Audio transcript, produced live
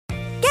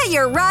Get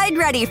your ride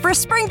ready for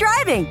spring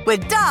driving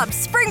with Dobbs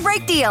Spring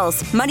Break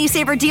Deals. Money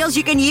saver deals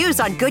you can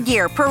use on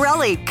Goodyear,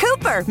 Pirelli,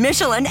 Cooper,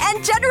 Michelin,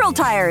 and General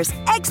Tires.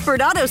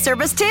 Expert auto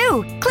service,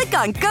 too. Click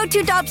on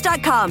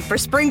GoToDobbs.com for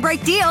spring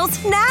break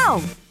deals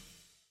now.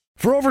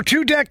 For over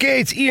 2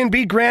 decades,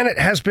 E&B Granite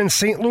has been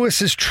St.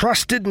 Louis's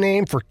trusted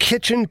name for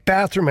kitchen,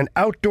 bathroom, and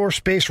outdoor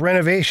space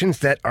renovations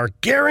that are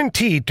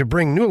guaranteed to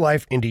bring new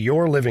life into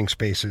your living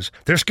spaces.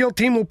 Their skilled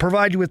team will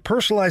provide you with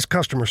personalized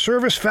customer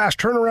service, fast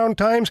turnaround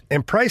times,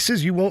 and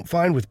prices you won't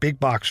find with big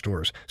box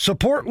stores.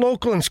 Support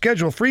local and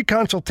schedule a free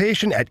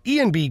consultation at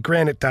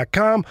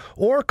enbgranite.com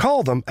or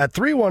call them at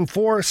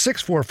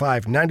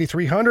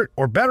 314-645-9300,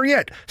 or better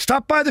yet,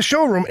 stop by the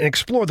showroom and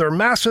explore their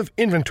massive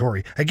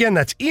inventory. Again,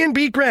 that's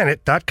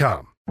enbgranite.com.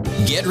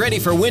 Get ready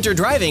for winter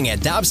driving at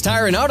Dobbs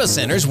Tire and Auto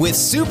Centers with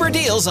super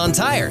deals on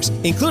tires,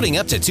 including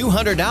up to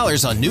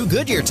 $200 on new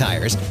Goodyear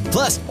tires,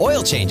 plus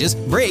oil changes,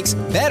 brakes,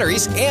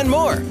 batteries, and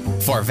more.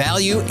 For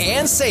value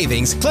and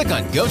savings, click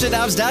on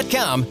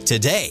GoToDobbs.com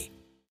today.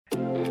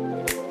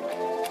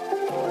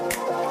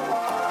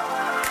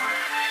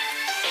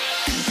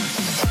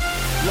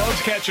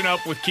 Loves catching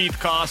up with Keith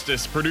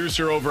Costas,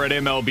 producer over at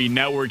MLB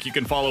Network. You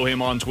can follow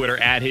him on Twitter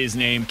at his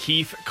name,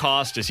 Keith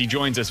Costas. He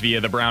joins us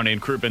via the Brown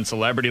and Crouppen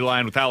Celebrity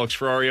Line with Alex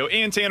Ferrario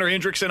and Tanner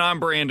Hendrickson.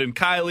 I'm Brandon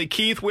Kiley.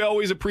 Keith, we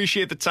always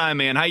appreciate the time,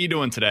 man. How you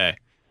doing today?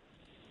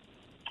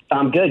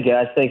 I'm good,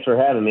 guys. Thanks for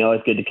having me.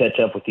 Always good to catch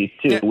up with you,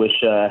 too.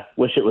 Yeah.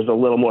 Wish it was a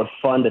little more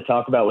fun to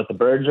talk about with the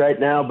birds right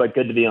now, but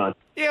good to be on.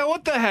 Yeah,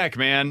 what the heck,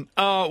 man?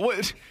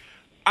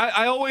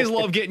 I always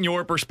love getting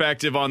your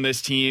perspective on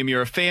this team.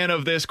 You're a fan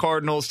of this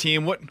Cardinals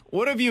team.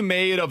 What have you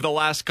made of the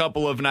last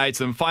couple of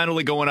nights and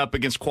finally going up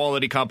against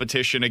quality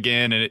competition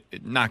again and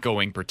it not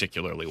going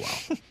particularly well?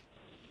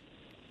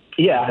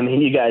 Yeah, I mean,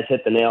 you guys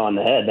hit the nail on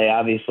the head. They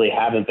obviously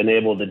haven't been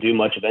able to do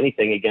much of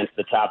anything against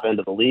the top end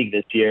of the league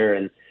this year,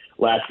 and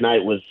last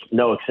night was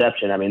no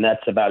exception. I mean,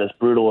 that's about as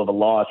brutal of a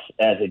loss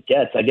as it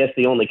gets. I guess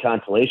the only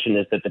consolation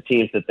is that the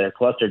teams that they're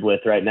clustered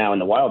with right now in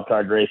the wild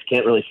card race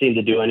can't really seem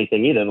to do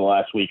anything either in the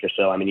last week or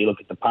so. I mean, you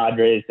look at the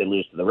Padres, they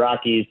lose to the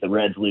Rockies, the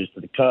Reds lose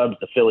to the Cubs,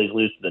 the Phillies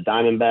lose to the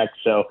Diamondbacks.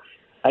 So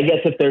I guess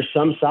if there's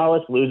some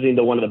solace, losing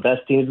to one of the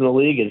best teams in the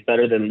league is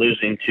better than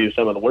losing to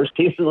some of the worst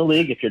teams in the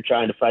league if you're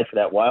trying to fight for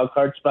that wild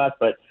card spot.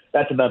 But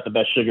that's about the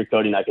best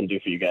sugarcoating I can do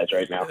for you guys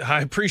right now.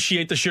 I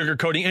appreciate the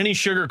sugarcoating. Any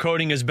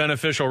sugarcoating is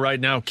beneficial right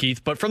now,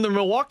 Keith. But from the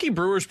Milwaukee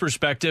Brewers'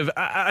 perspective,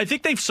 I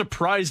think they've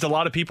surprised a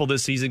lot of people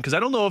this season because I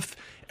don't know if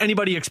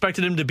anybody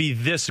expected him to be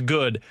this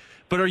good.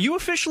 But are you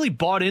officially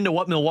bought into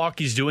what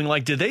Milwaukee's doing?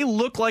 Like, do they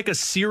look like a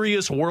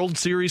serious World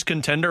Series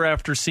contender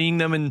after seeing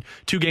them in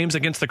 2 games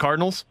against the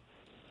Cardinals?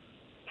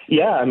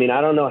 Yeah, I mean,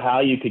 I don't know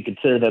how you could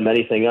consider them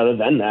anything other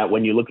than that.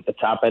 When you look at the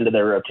top end of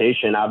their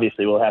rotation,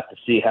 obviously we'll have to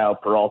see how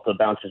Peralta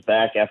bounces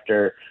back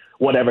after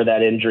whatever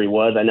that injury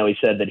was. I know he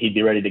said that he'd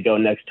be ready to go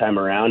next time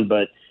around,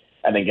 but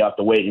I think you'll have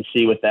to wait and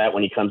see with that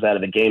when he comes out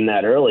of the game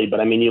that early.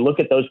 But, I mean, you look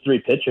at those 3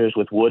 pitchers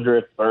with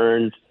Woodruff,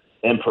 Burns,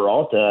 and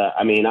Peralta.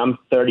 I mean, I'm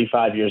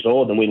 35 years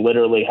old, and we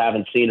literally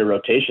haven't seen a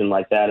rotation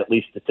like that, at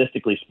least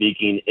statistically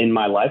speaking, in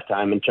my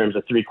lifetime in terms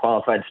of 3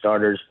 qualified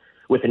starters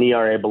with an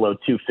ERA below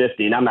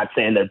 250. And I'm not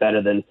saying they're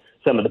better than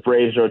some of the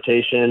Braves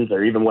rotations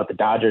or even what the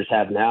Dodgers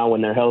have now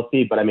when they're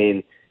healthy. But, I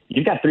mean,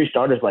 you've got 3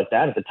 starters like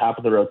that at the top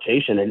of the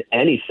rotation and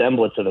any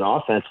semblance of an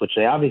offense, which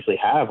they obviously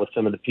have with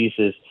some of the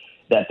pieces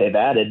that they've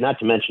added, not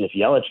to mention if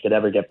Yelich could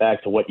ever get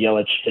back to what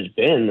Yelich has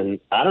been. And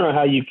I don't know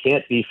how you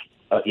can't be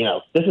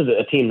this is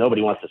a team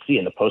nobody wants to see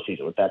in the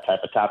postseason with that type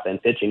of top-end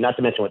pitching, not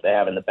to mention what they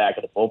have in the back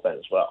of the bullpen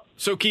as well.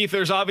 So, Keith,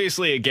 there's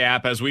obviously a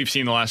gap, as we've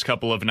seen the last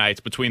couple of nights,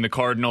 between the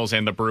Cardinals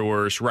and the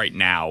Brewers right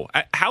now.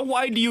 How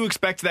wide do you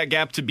expect that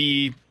gap to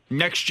be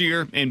next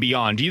year and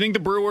beyond? Do you think the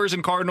Brewers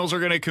and Cardinals are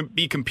going to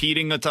be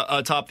competing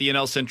atop the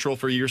NL Central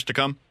for years to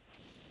come?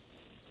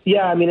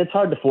 Yeah, I mean, it's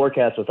hard to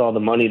forecast with all the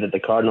money that the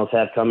Cardinals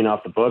have coming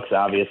off the books.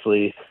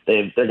 Obviously,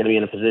 they're going to be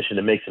in a position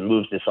to make some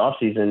moves this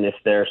offseason if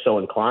they're so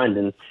inclined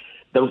and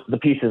the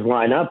pieces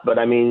line up. But,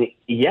 I mean,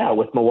 yeah,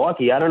 with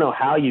Milwaukee, I don't know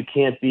how you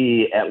can't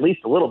be at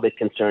least a little bit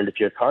concerned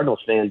if you're a Cardinals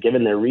fan,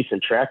 given their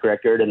recent track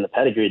record and the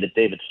pedigree that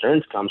David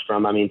Stearns comes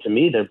from. I mean, to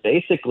me, they're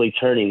basically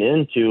turning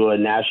into a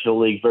National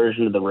League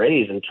version of the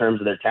Rays in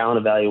terms of their talent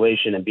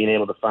evaluation and being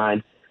able to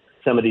find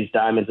some of these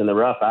diamonds in the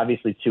rough.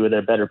 Obviously, 2 of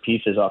their better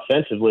pieces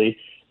offensively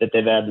that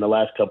they've had in the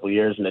last couple of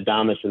years, and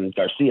Adames and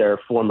Garcia are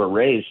former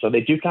Rays. So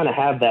they do kind of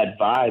have that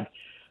vibe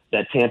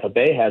that Tampa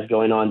Bay has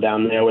going on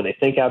down there where they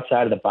think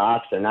outside of the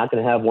box. They're not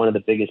going to have one of the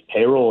biggest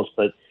payrolls,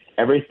 but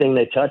everything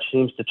they touch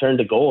seems to turn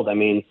to gold. I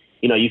mean,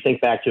 you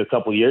think back to a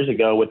couple years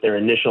ago with their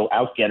initial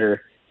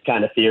out-getter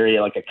kind of theory,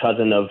 like a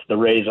cousin of the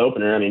Rays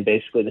opener. I mean,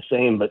 basically the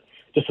same, but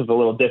just with a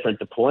little different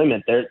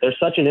deployment. They're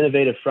such an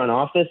innovative front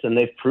office, and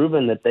they've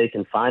proven that they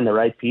can find the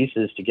right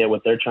pieces to get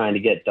what they're trying to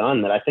get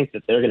done, that I think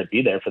that they're going to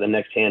be there for the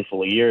next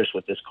handful of years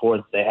with this core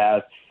that they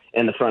have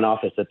and the front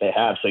office that they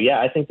have. So,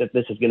 yeah, I think that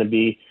this is going to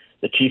be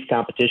the chief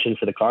competition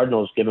for the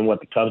Cardinals, given what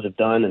the Cubs have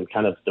done and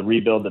kind of the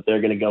rebuild that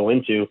they're going to go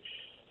into.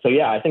 So,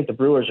 yeah, I think the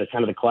Brewers are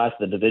kind of the class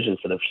of the division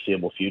for the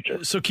foreseeable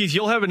future. So, Keith,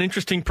 you'll have an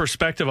interesting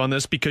perspective on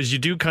this because you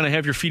do kind of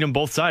have your feet on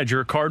both sides.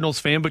 You're a Cardinals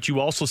fan, but you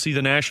also see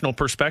the national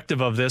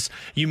perspective of this.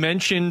 You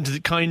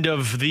mentioned kind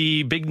of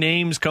the big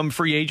names come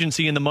free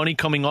agency and the money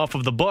coming off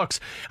of the books.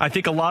 I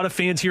think a lot of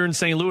fans here in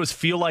St. Louis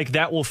feel like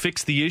that will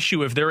fix the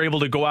issue if they're able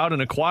to go out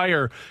and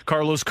acquire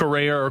Carlos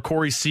Correa or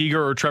Corey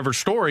Seager or Trevor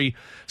Story.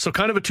 So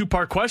kind of a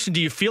two-part question.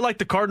 Do you feel like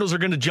the Cardinals are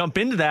going to jump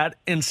into that?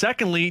 And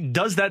secondly,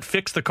 does that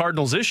fix the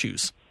Cardinals'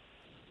 issues?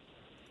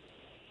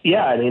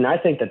 Yeah, I mean, I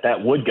think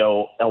that would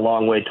go a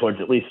long way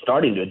towards at least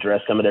starting to address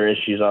some of their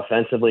issues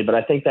offensively. But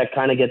I think that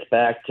kind of gets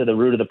back to the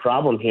root of the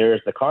problem here is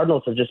the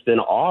Cardinals have just been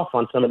off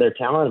on some of their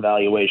talent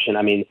evaluation.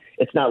 I mean,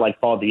 it's not like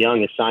Paul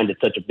DeJong has signed at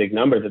such a big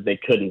number that they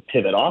couldn't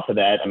pivot off of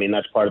that. I mean,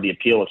 that's part of the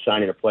appeal of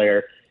signing a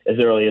player as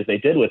early as they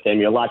did with him.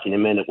 You're locking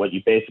him in at what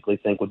you basically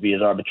think would be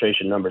his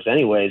arbitration numbers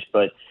anyways.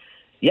 But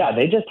yeah,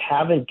 they just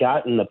haven't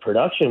gotten the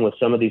production with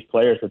some of these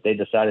players that they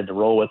decided to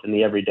roll with in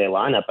the everyday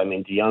lineup. I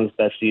mean, DeJong's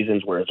best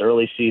seasons were his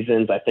early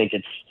seasons. I think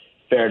it's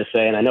fair to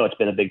say, and I know it's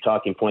been a big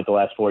talking point the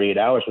last 48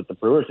 hours with the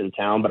Brewers in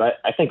town, but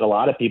I think a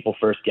lot of people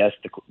first guessed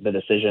the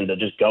decision to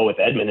just go with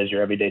Edman as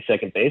your everyday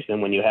second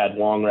baseman when you had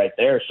Wong right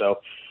there. So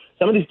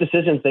some of these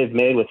decisions they've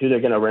made with who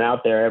they're going to run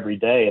out there every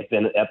day have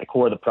been at the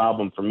core of the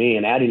problem for me.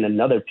 And adding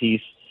another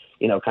piece,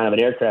 you know, kind of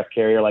an aircraft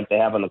carrier like they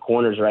have on the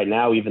corners right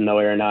now, even though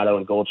Arenado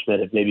and Goldschmidt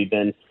have maybe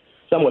been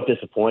somewhat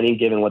disappointing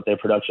given what their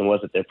production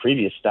was at their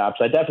previous stops.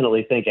 I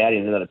definitely think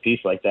adding another piece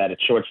like that, at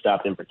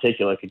shortstop in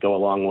particular, could go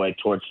a long way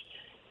towards,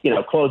 you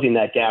know, closing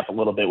that gap a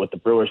little bit with the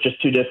Brewers.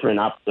 Just two different,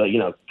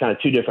 kind of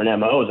two different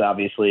MOs,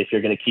 obviously, if you're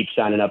going to keep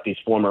signing up these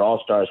former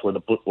All-Stars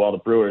while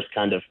the Brewers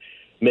kind of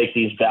make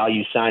these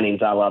value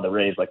signings a la the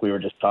Rays like we were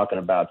just talking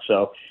about.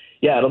 So,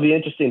 yeah, it'll be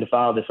interesting to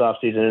follow this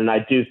offseason, and I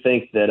do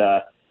think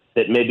that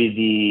that maybe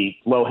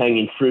the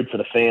low-hanging fruit for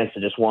the fans to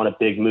just want a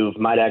big move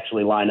might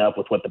actually line up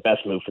with what the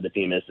best move for the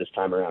team is this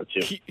time around,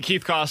 too.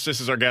 Keith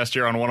Costas is our guest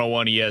here on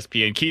 101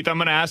 ESPN. Keith, I'm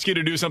going to ask you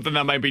to do something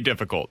that might be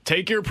difficult.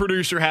 Take your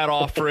producer hat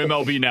off for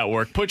MLB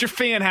Network. Put your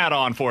fan hat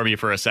on for me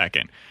for a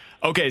second.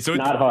 Okay, so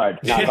Not hard.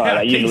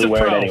 I usually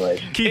wear it anyways.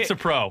 Keith's a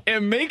pro.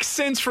 It makes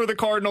sense for the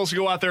Cardinals to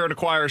go out there and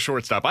acquire a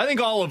shortstop. I think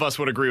all of us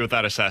would agree with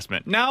that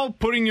assessment. Now,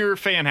 putting your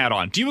fan hat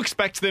on, do you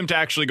expect them to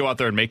actually go out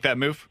there and make that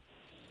move?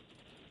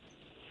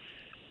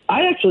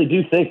 I actually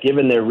do think,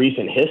 given their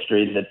recent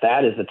history,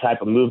 that is the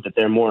type of move that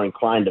they're more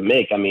inclined to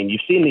make. I mean,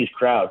 you've seen these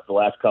crowds the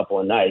last couple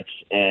of nights,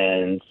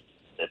 and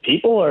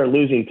people are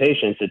losing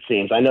patience, it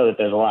seems. I know that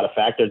there's a lot of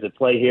factors at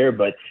play here,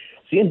 but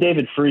seeing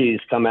David Freese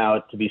come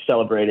out to be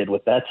celebrated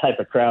with that type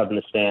of crowd in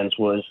the stands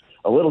was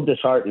a little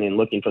disheartening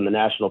looking from the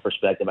national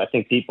perspective. I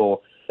think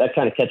that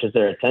kind of catches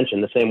their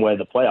attention the same way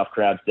the playoff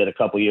crowds did a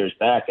couple years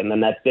back. And then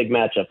that big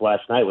matchup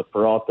last night with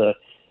Peralta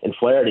and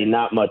Flaherty,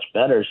 not much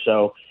better.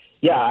 So,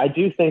 yeah, I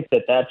do think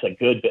that that's a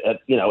good,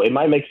 it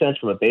might make sense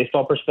from a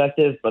baseball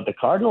perspective, but the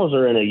Cardinals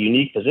are in a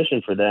unique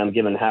position for them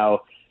given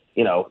how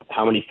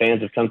many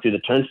fans have come through the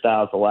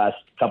turnstiles the last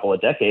couple of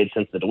decades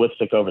since the DeWitts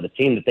took over the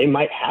team, that they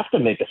might have to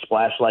make a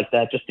splash like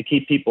that just to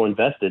keep people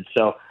invested.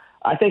 So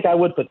I think I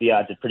would put the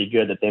odds at pretty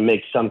good that they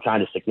make some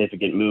kind of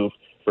significant move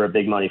for a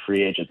big money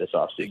free agent this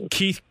offseason.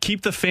 Keith,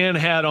 keep the fan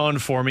hat on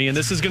for me, and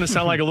this is going to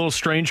sound like a little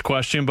strange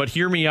question, but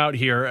hear me out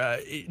here.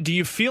 Do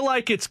you feel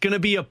like it's going to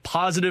be a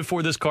positive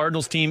for this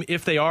Cardinals team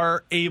if they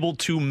are able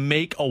to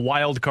make a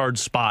wild card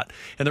spot?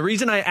 And the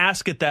reason I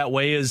ask it that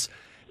way is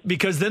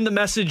because then the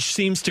message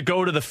seems to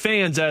go to the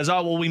fans as,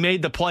 we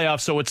made the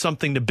playoffs, so it's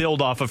something to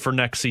build off of for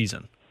next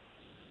season.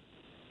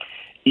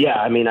 Yeah,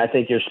 I mean, I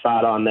think you're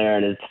spot on there,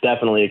 and it's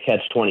definitely a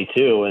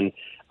catch-22, and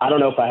I don't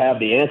know if I have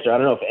the answer. I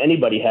don't know if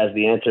anybody has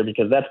the answer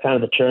because that's kind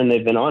of the churn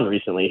they've been on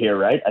recently here,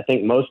 right? I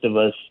think most of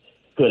us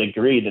could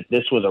agree that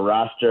this was a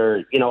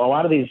roster. A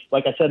lot of these,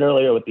 like I said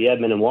earlier with the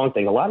Edman and Wong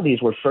thing, a lot of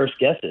these were first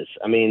guesses.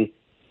 I mean,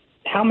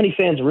 how many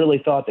fans really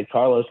thought that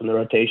Carlos in the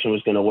rotation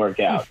was going to work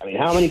out? I mean,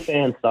 how many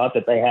fans thought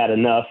that they had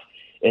enough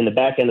in the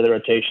back end of the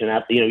rotation,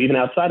 even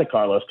outside of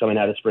Carlos coming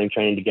out of spring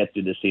training to get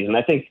through this season?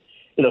 I think,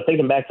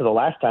 thinking back to the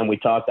last time we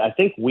talked, I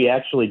think we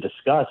actually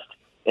discussed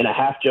in a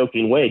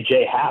half-joking way,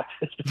 Jay Happ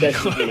is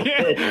potentially going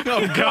to fit.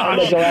 Oh, God. I'm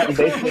going to go out and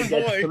basically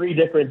get three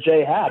different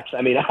Jay Happs.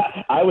 I mean,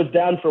 I was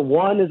down for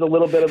one as a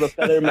little bit of a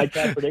feather in my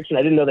cap prediction.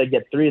 I didn't know they'd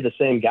get three of the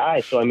same guy.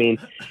 So, I mean,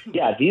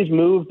 yeah, these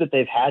moves that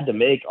they've had to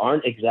make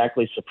aren't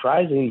exactly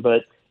surprising.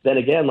 But then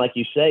again, like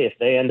you say, if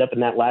they end up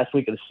in that last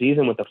week of the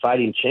season with a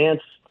fighting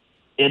chance,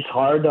 it's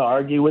hard to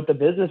argue with the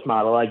business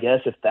model, I guess,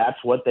 if that's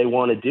what they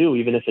want to do,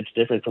 even if it's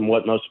different from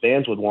what most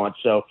fans would want.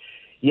 So,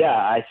 yeah,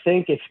 I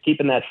think if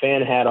keeping that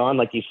fan hat on,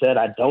 like you said,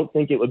 I don't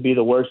think it would be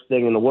the worst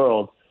thing in the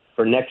world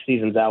for next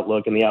season's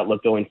outlook and the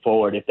outlook going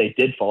forward if they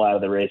did fall out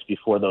of the race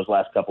before those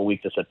last couple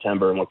weeks of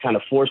September and were kind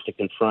of forced to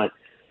confront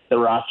the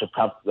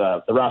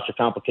roster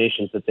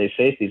complications that they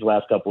faced these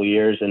last couple of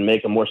years and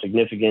make a more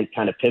significant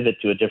kind of pivot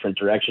to a different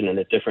direction and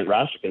a different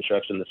roster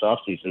construction this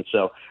offseason.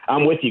 So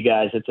I'm with you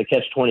guys. It's a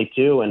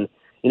catch-22, and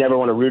you never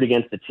want to root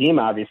against the team,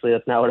 obviously.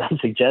 That's not what I'm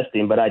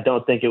suggesting, but I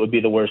don't think it would be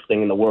the worst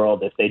thing in the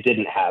world if they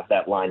didn't have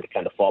that line to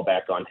kind of fall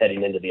back on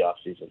heading into the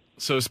offseason.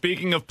 So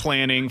speaking of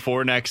planning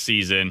for next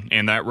season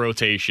and that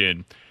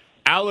rotation,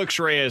 Alex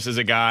Reyes is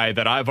a guy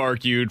that I've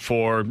argued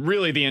for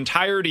really the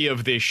entirety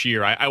of this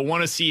year. I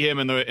want to see him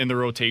in the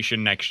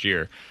rotation next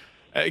year.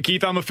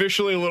 Keith, I'm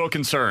officially a little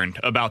concerned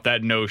about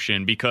that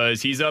notion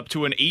because he's up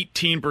to an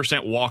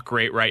 18% walk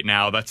rate right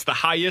now. That's the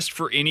highest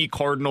for any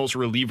Cardinals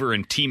reliever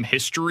in team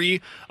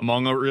history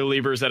among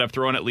relievers that have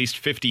thrown at least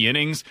 50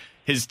 innings.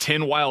 His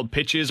 10 wild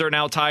pitches are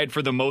now tied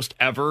for the most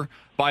ever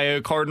by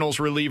a Cardinals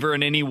reliever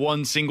in any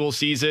one single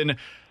season.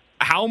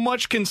 How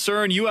much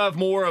concern, you have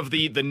more of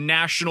the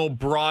national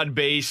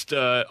broad-based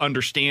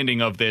understanding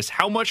of this,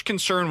 how much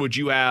concern would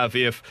you have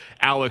if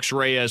Alex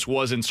Reyes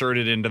was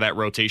inserted into that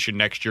rotation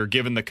next year,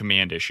 given the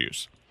command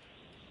issues?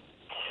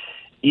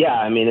 Yeah,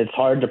 I mean, it's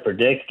hard to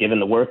predict given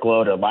the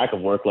workload or lack of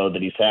workload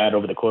that he's had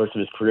over the course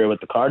of his career with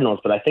the Cardinals,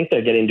 but I think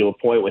they're getting to a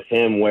point with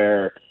him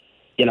where,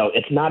 you know,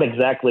 it's not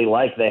exactly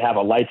like they have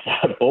a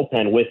lights-out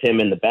bullpen with him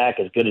in the back,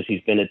 as good as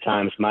he's been at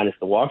times, minus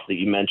the walks that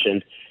you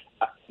mentioned.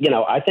 You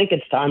know, I think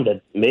it's time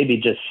to maybe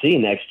just see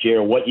next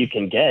year what you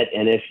can get.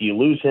 And if you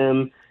lose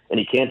him and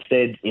he can't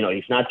stay, you know,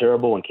 he's not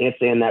durable and can't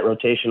stay in that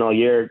rotation all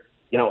year,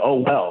 you know, oh,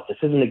 well, this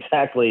isn't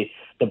exactly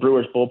the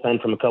Brewers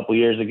bullpen from a couple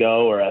years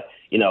ago or a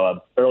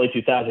early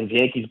 2000s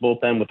Yankees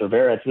bullpen with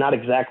Rivera. It's not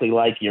exactly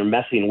like you're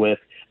messing with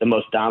the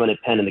most dominant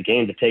pen in the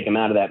game to take him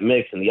out of that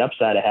mix. And the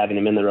upside of having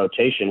him in the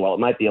rotation, while it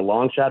might be a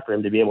long shot for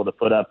him to be able to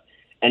put up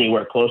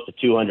anywhere close to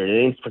 200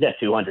 innings, forget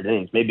 200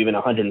 innings, maybe even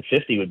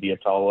 150 would be a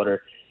tall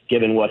order,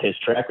 given what his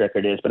track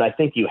record is. But I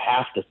think you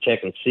have to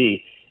check and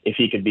see if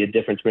he could be a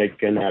difference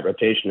maker in that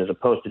rotation as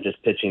opposed to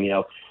just pitching,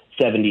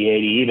 70,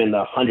 80, even the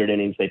 100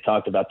 innings they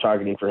talked about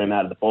targeting for him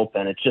out of the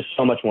bullpen. It's just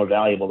so much more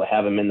valuable to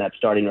have him in that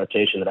starting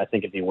rotation that I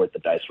think it'd be worth the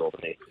dice roll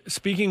to me.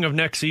 Speaking of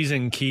next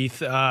season, Keith,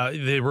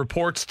 the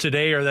reports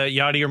today are that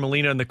Yadier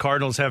Molina and the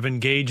Cardinals have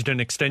engaged in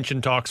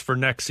extension talks for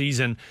next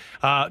season.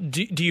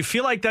 Do you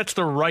feel like that's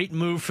the right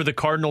move for the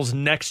Cardinals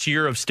next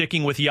year of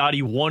sticking with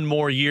Yadi one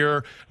more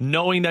year,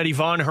 knowing that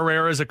Ivan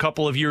Herrera is a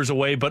couple of years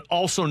away, but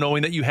also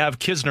knowing that you have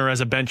Kisner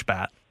as a bench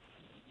bat?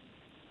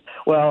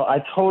 Well,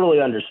 I totally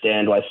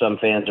understand why some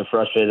fans are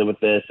frustrated with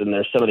this, and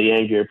there's some of the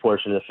angrier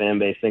portion of the fan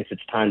base thinks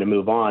it's time to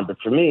move on. But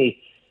for me,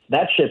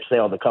 that ship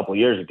sailed a couple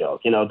years ago.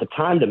 The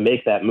time to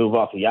make that move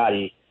off of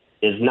Yadi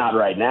is not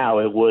right now.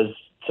 It was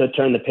to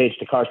turn the page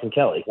to Carson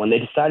Kelly. When they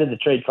decided to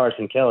trade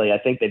Carson Kelly, I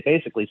think they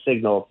basically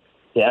signaled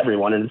to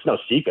everyone, and it's no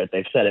secret,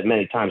 they've said it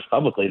many times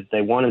publicly, that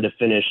they wanted to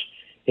finish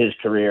his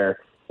career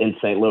in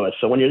St. Louis.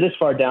 So when you're this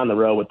far down the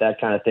road with that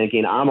kind of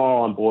thinking, I'm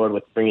all on board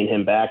with bringing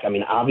him back. I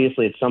mean,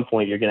 obviously at some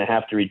point you're going to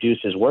have to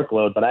reduce his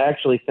workload, but I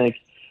actually think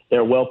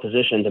they're well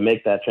positioned to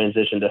make that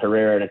transition to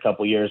Herrera in a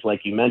couple years,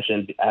 like you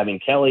mentioned, having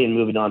Kelly and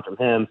moving on from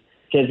him,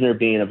 Kisner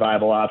being a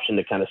viable option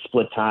to kind of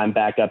split time,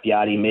 back up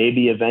Yadi.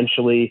 Maybe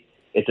eventually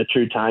it's a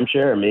true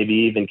timeshare, or maybe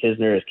even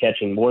Kisner is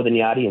catching more than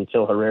Yadi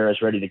until Herrera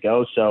is ready to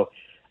go. So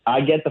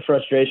I get the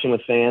frustration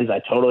with fans. I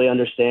totally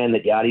understand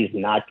that Yadi is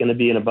not going to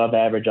be an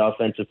above-average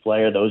offensive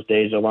player. Those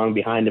days are long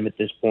behind him at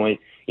this point.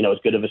 As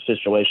good of a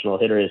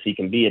situational hitter as he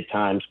can be at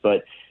times.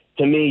 But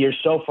to me, you're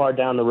so far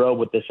down the road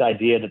with this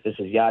idea that this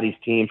is Yadi's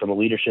team from a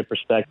leadership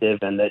perspective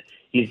and that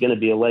he's going to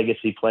be a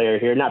legacy player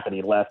here. Not that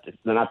he left.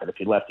 Not that if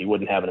he left, he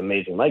wouldn't have an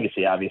amazing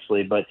legacy,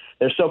 obviously. But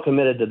they're so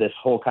committed to this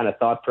whole kind of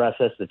thought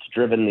process that's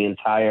driven the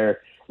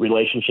entire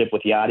relationship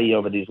with Yadi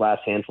over these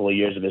last handful of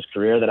years of his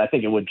career that I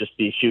think it would just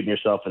be shooting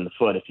yourself in the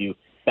foot if you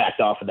backed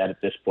off of that at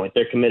this point.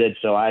 They're committed,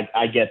 so I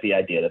get the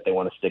idea that they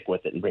want to stick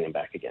with it and bring him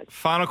back again.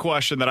 Final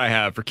question that I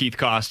have for Keith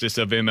Costas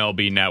of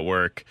MLB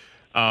Network.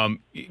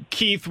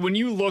 Keith, when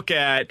you look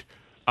at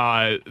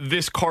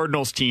this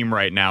Cardinals team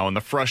right now and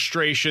the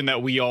frustration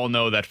that we all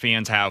know that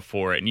fans have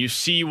for it, and you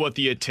see what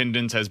the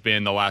attendance has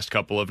been the last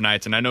couple of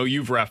nights, and I know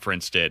you've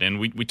referenced it, and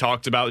we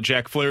talked about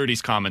Jack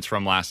Flaherty's comments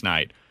from last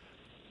night.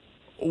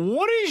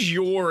 What is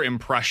your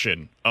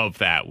impression of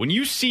that? When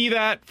you see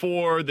that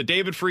for the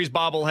David Freese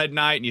bobblehead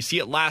night and you see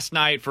it last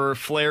night for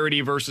Flaherty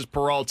versus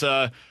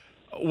Peralta,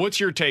 what's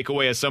your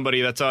takeaway as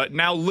somebody that's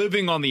now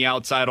living on the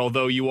outside,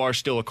 although you are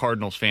still a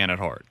Cardinals fan at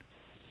heart?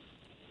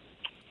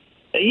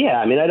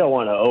 Yeah, I mean, I don't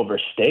want to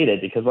overstate it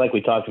because like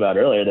we talked about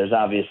earlier, there's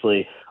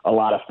obviously a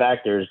lot of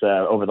factors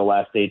over the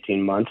last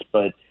 18 months,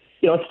 but,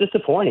 it's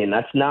disappointing.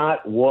 That's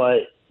not what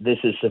this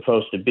is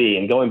supposed to be.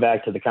 And going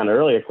back to the kind of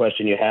earlier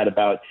question you had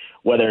about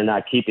whether or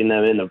not keeping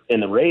them in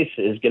the race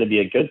is going to be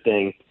a good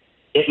thing,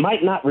 it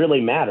might not really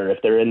matter if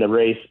they're in the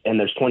race and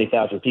there's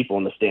 20,000 people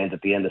in the stands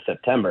at the end of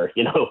September.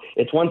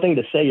 It's one thing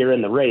to say you're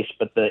in the race,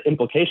 but the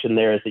implication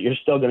there is that you're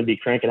still going to be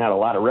cranking out a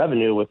lot of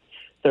revenue with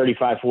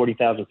 35,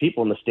 40,000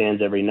 people in the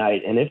stands every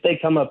night. And if they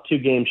come up 2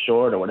 games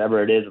short or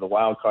whatever it is, the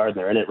wild card, and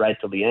they're in it right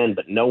till the end,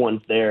 but no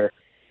one's there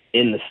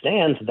in the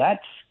stands,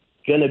 that's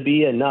going to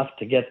be enough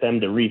to get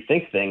them to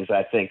rethink things,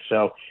 I think.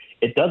 So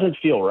it doesn't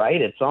feel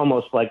right. It's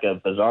almost like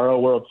a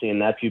bizarro world seeing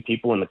that few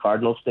people in the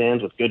Cardinals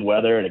stands with good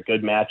weather and a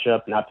good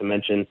matchup, not to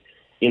mention,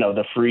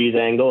 the freeze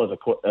angle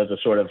as a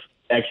sort of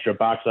extra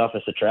box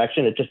office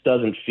attraction. It just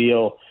doesn't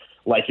feel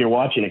like you're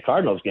watching a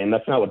Cardinals game.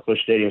 That's not what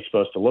Busch Stadium is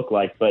supposed to look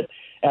like. But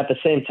at the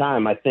same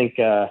time, I think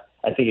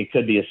it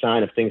could be a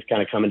sign of things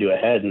kind of coming to a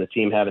head and the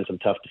team having some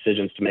tough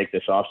decisions to make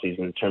this offseason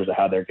in terms of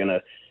how they're going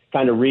to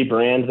kind of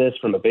rebrand this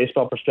from a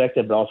baseball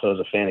perspective, but also as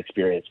a fan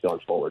experience going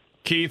forward.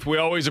 Keith, we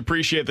always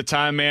appreciate the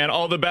time, man.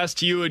 All the best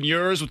to you and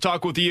yours. We'll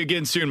talk with you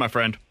again soon, my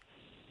friend.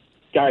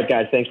 All right,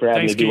 guys. Thanks for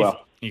having me. Be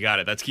well. You got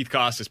it. That's Keith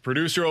Costas,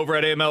 producer over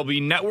at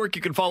MLB Network.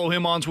 You can follow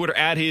him on Twitter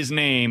at his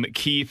name,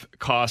 Keith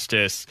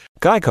Costas.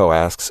 Geico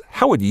asks,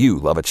 how would you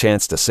love a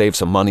chance to save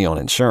some money on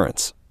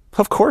insurance?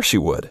 Of course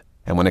you would.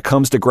 And when it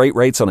comes to great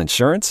rates on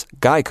insurance,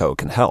 Geico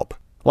can help.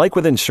 Like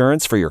with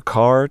insurance for your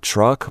car,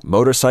 truck,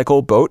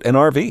 motorcycle, boat, and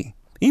RV.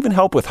 Even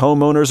help with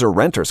homeowners or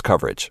renters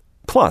coverage.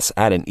 Plus,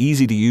 add an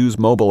easy-to-use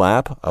mobile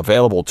app,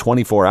 available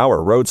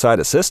 24-hour roadside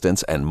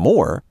assistance, and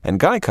more, and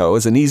Geico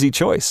is an easy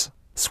choice.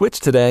 Switch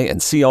today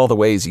and see all the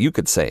ways you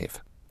could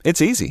save.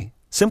 It's easy.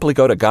 Simply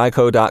go to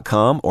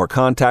geico.com or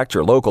contact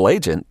your local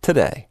agent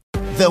today.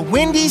 The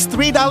Wendy's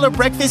 $3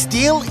 breakfast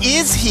deal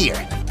is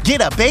here. Get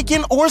a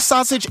bacon or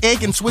sausage,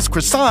 egg, and Swiss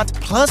croissant,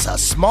 plus a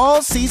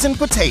small seasoned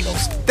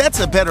potatoes.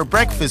 That's a better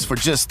breakfast for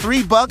just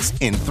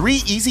 $3 in 3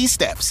 easy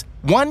steps.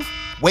 1,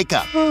 wake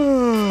up.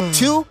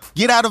 2,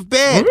 get out of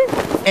bed.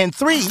 And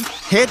 3,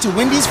 head to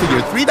Wendy's for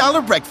your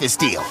 $3 breakfast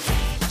deal.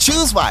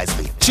 Choose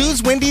wisely.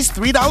 Choose Wendy's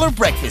 $3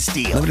 breakfast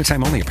deal. Limited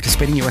time only.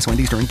 Participating U.S.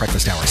 Wendy's during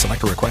breakfast hours.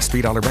 Select a request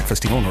 $3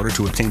 breakfast deal in order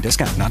to obtain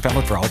discount. Not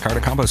valid for a la carte or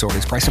combos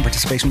orders. Price and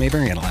participation may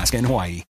vary in Alaska and Hawaii.